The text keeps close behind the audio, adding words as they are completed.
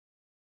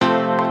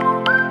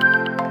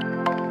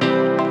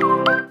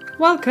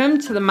Welcome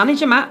to the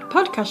Manager Matt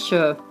podcast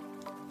show.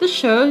 The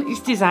show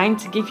is designed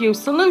to give you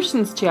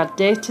solutions to your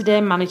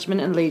day-to-day management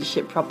and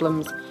leadership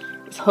problems.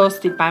 It's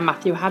hosted by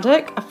Matthew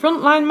Haddock, a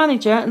frontline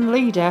manager and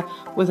leader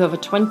with over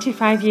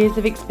 25 years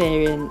of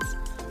experience.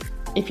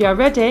 If you're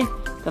ready,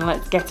 then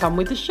let's get on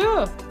with the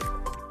show.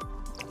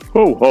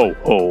 Ho, ho,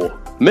 ho.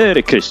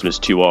 Merry Christmas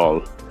to you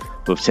all.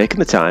 We've taken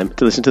the time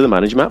to listen to the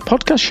Manager Matt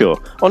podcast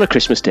show on a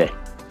Christmas day.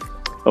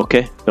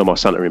 Okay, no more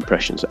Santa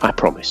impressions, I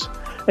promise.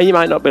 And you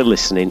might not be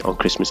listening on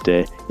Christmas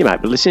Day, you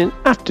might be listening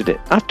after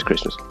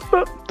Christmas,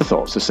 but the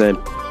thought's the same.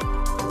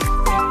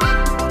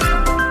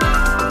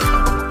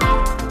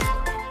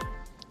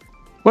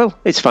 Well,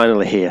 it's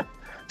finally here.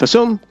 For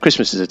some,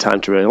 Christmas is a time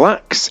to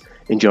relax,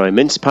 enjoy a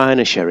mince pie and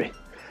a sherry.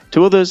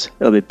 To others,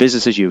 it'll be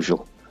business as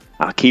usual.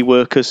 Our key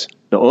workers,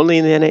 not only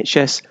in the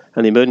NHS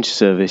and the emergency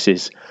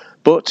services,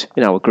 but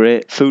in our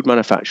great food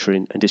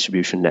manufacturing and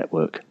distribution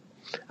network.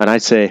 And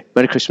I'd say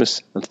Merry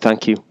Christmas and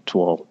thank you to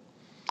all.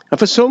 And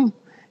for some,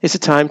 it's a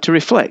time to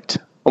reflect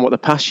on what the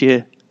past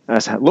year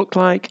has looked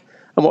like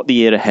and what the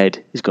year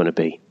ahead is going to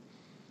be.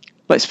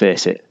 Let's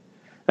face it,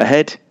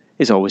 ahead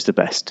is always the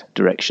best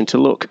direction to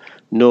look.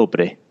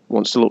 Nobody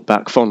wants to look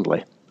back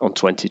fondly on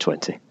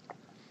 2020.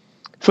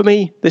 For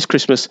me, this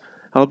Christmas,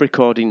 I'll be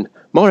recording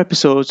more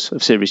episodes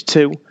of Series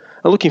 2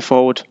 and looking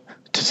forward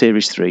to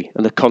Series 3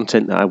 and the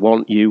content that I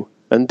want you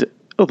and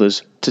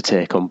others to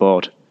take on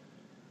board.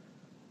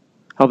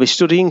 I'll be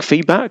studying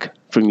feedback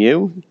from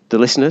you, the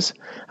listeners,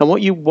 and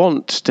what you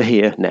want to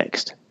hear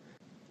next.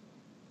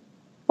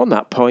 On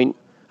that point,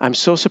 I'm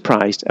so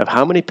surprised of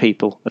how many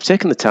people have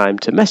taken the time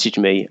to message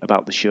me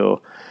about the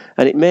show,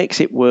 and it makes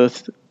it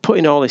worth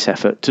putting all this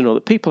effort to know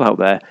that people out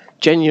there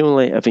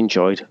genuinely have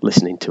enjoyed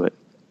listening to it.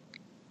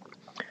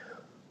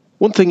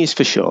 One thing is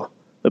for sure,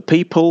 that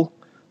people,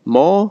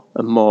 more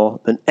and more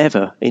than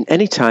ever in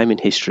any time in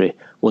history,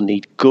 will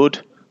need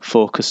good,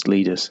 focused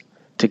leaders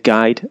to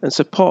guide and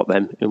support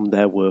them in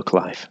their work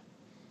life.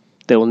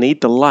 They will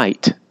need the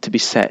light to be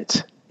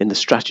set in the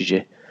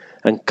strategy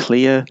and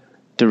clear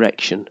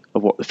direction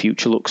of what the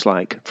future looks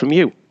like from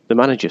you, the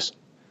managers.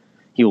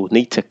 You will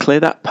need to clear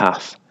that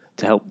path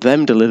to help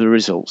them deliver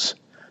results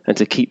and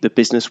to keep the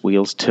business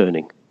wheels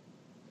turning.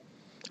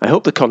 I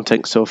hope the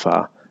content so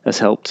far has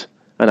helped,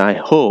 and I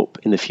hope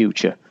in the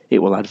future it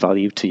will add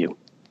value to you.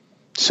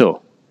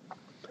 So,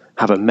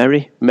 have a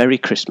merry, merry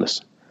Christmas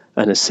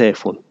and a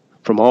safe one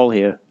from all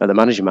here at the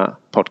Manager Matt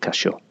podcast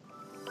show.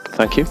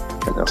 Thank you,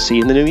 and I'll see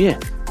you in the new year.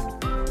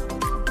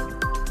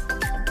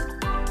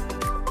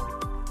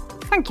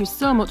 Thank you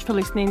so much for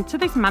listening to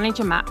this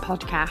Manager Matt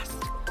podcast.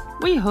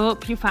 We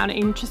hope you found it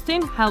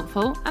interesting,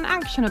 helpful and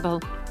actionable.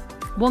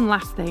 One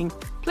last thing,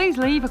 please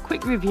leave a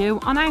quick review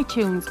on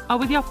iTunes or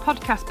with your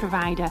podcast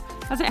provider,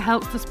 as it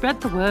helps to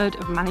spread the word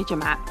of Manager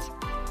Matt.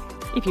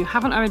 If you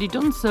haven't already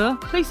done so,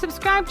 please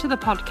subscribe to the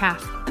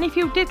podcast, and if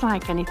you did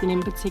like anything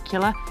in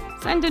particular,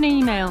 send an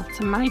email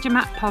to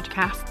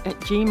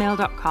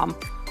managermattpodcast@gmail.com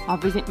or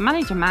visit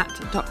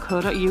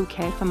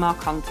managermatt.co.uk for more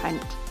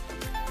content.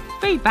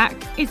 Feedback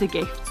is a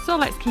gift, so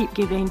let's keep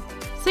giving.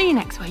 See you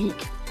next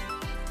week.